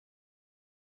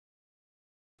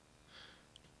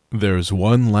There's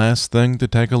one last thing to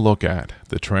take a look at,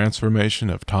 the transformation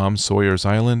of Tom Sawyer's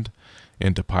Island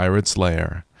into Pirate's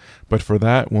Lair. But for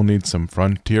that, we'll need some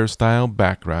frontier-style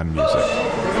background music.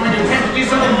 We're going to attempt to do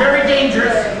something very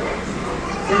dangerous.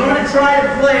 We're going to try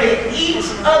to play each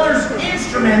other's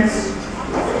instruments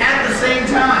at the same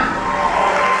time.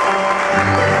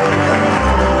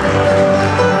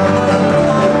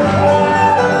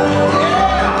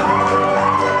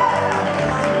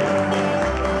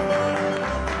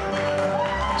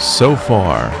 So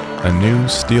far, a new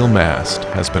steel mast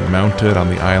has been mounted on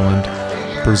the island,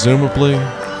 presumably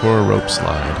for a rope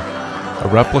slide. A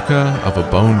replica of a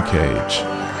bone cage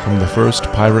from the first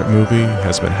pirate movie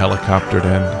has been helicoptered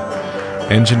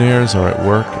in. Engineers are at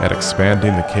work at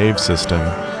expanding the cave system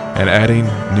and adding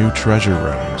new treasure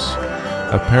rooms.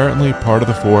 Apparently part of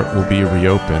the fort will be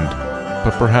reopened,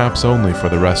 but perhaps only for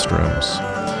the restrooms.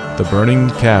 The burning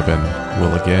cabin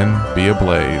will again be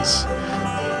ablaze.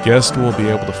 Guests will be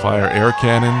able to fire air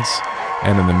cannons,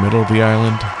 and in the middle of the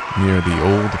island, near the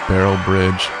old barrel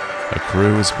bridge, a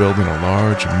crew is building a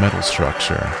large metal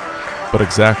structure. But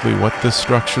exactly what this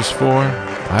structure's for,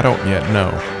 I don't yet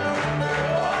know.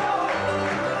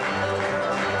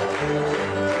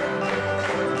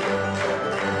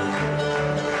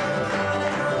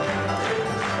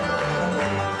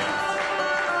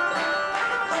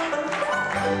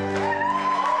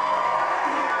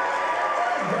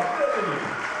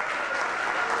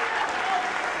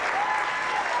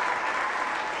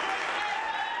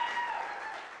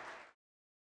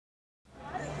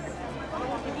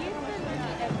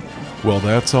 Well,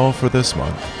 that's all for this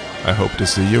month. I hope to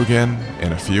see you again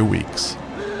in a few weeks.